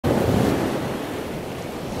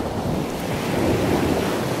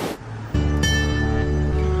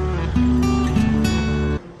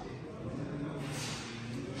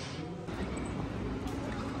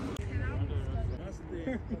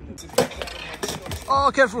Oh,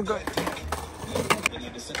 careful guy.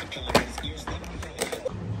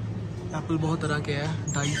 Apple बहुत तरह के हैं,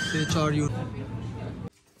 2.5 से 4 euro.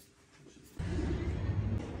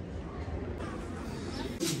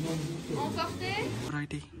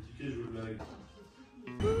 Variety.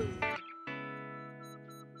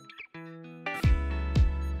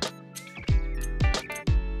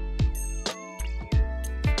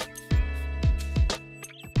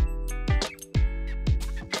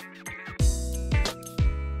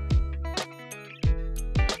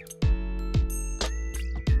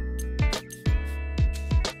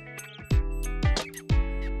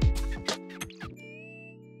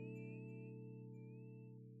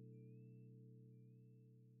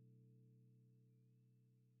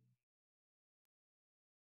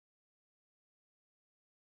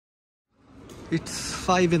 It's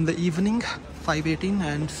 5 in the evening, 5:18,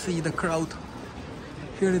 and see the crowd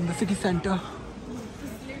here in the city center.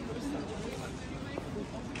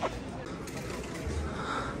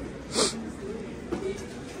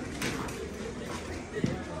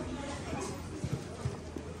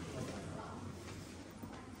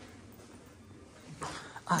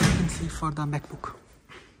 I can see for the MacBook.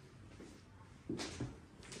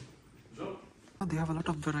 Oh, they have a lot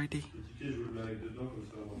of variety.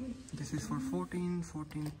 This is for 14,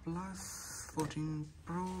 14 plus, 14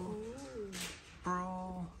 Pro, Pro,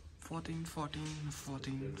 14, 14,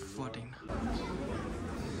 14, 14.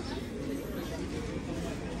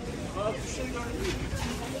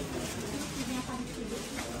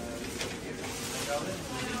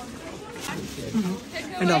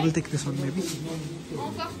 And I will take this one maybe.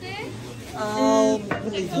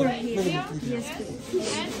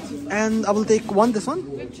 And I will take one, this one.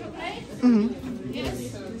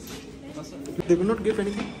 They will not give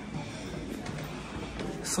anything.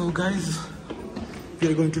 So guys, we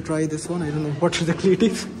are going to try this one. I don't know what exactly it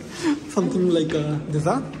is. Something like this.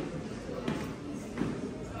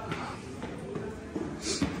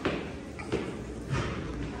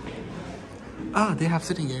 Ah, they have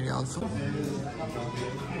sitting area also.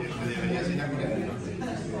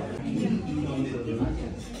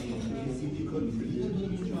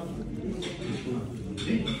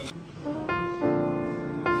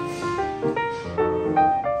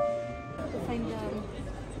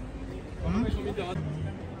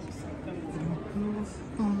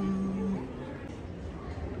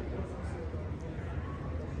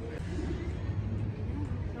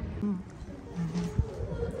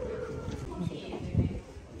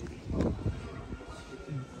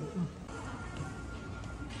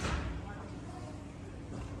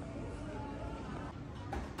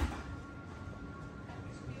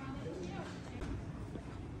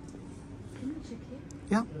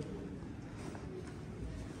 Yeah.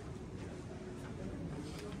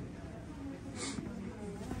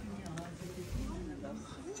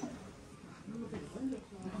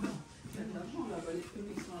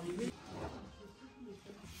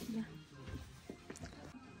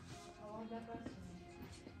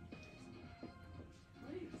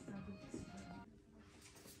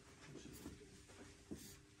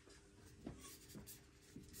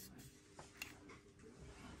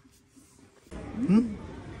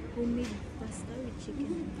 Homemade pasta with chicken.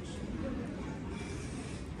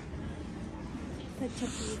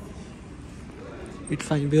 It's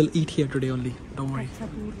fine. We'll eat here today only. Don't worry.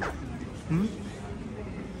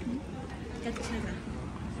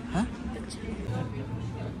 Huh?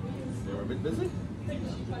 You're a bit busy?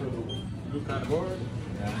 Look at board.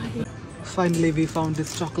 Finally, we found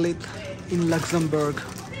this chocolate in Luxembourg.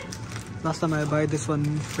 Last time I buy this one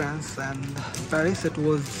in France and Paris, it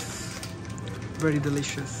was very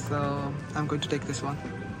delicious. So I'm going to take this one.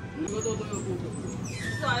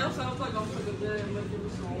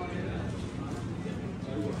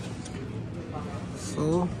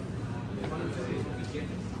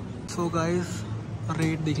 So guys,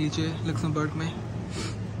 rate देख लीजिए Luxembourg में।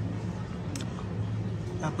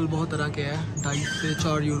 Apple बहुत तरह के हैं, 2.5 से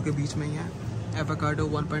 4 euro के बीच में ही है। एवोकाडो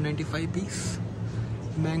 1.95 पीस,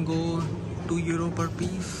 मैंगो 2 यूरो पर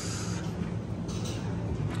piece,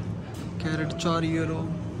 carat 4 euro,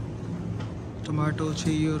 tomato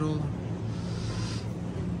 6 euro,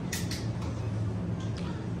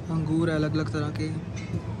 अंगूर अलग अलग तरह के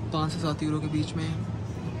 5 से 7 यूरो के बीच में,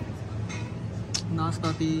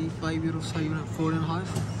 नाशपाती 5 यूरो, 4.5,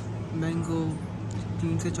 मैंगो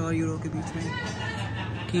 3 से 4 यूरो के बीच में,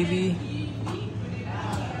 कीवी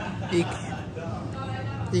एक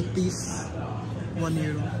piece 1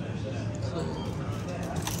 euro.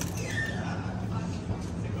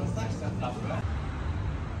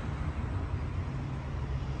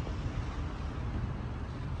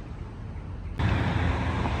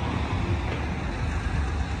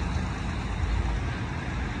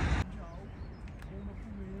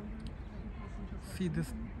 see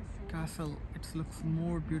this castle, it looks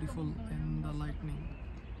more beautiful in the lightning.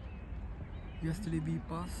 Yesterday we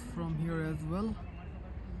passed from here as well,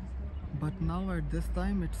 but now at this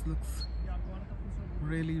time it looks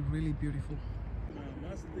really beautiful.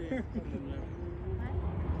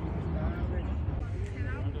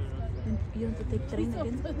 You want to take train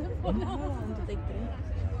again? No, I want to take train.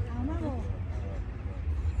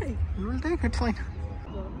 You will take it, fine.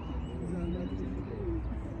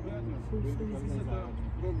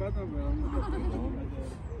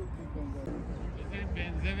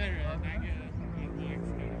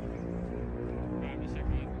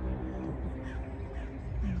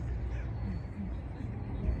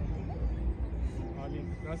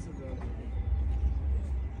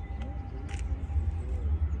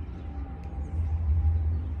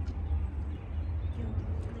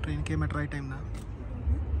 Train came at right time now.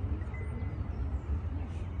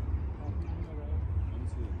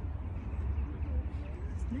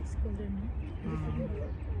 Nice color, no?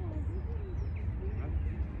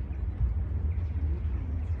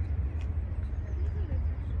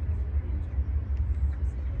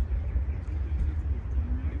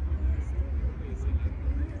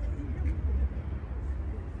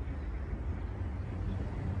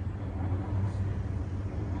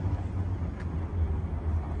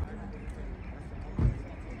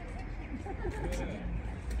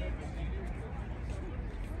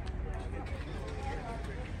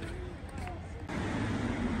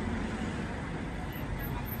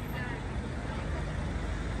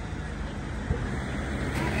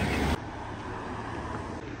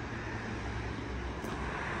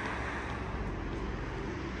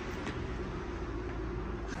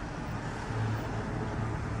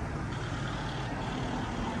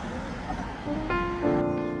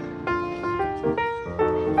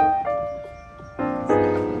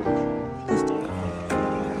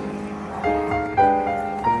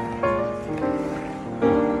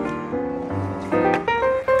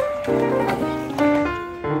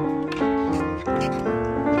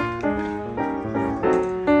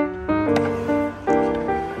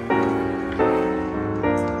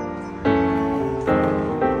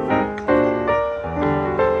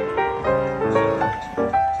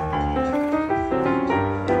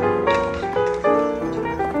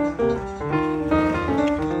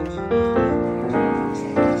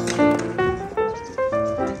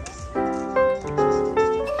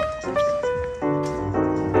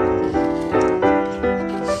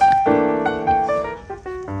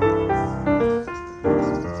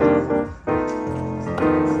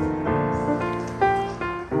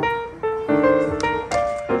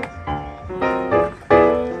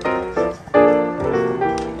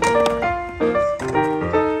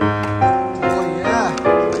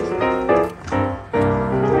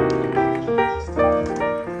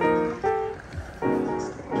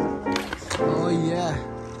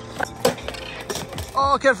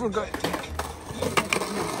 Oh, careful, guy.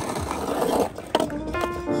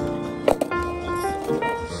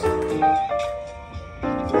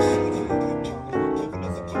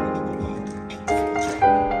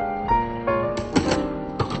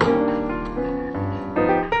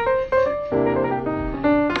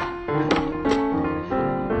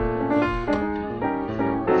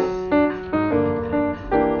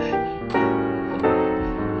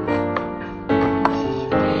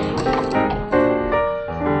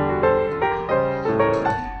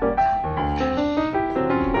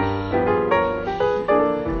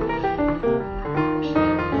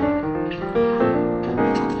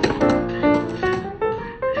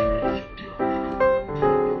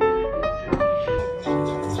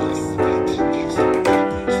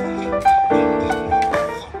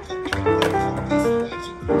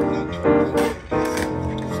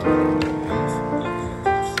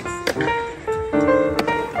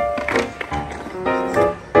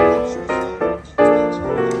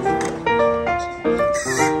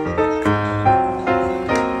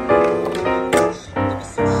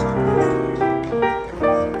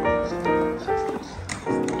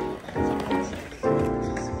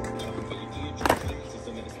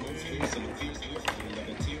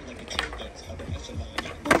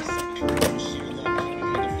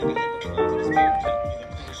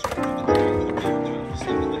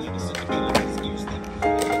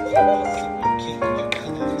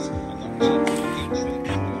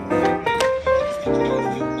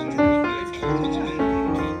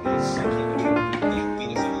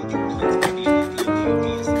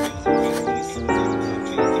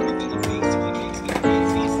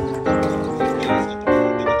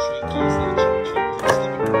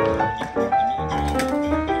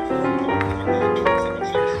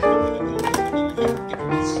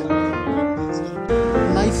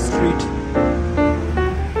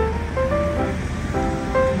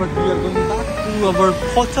 back to our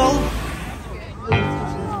hotel.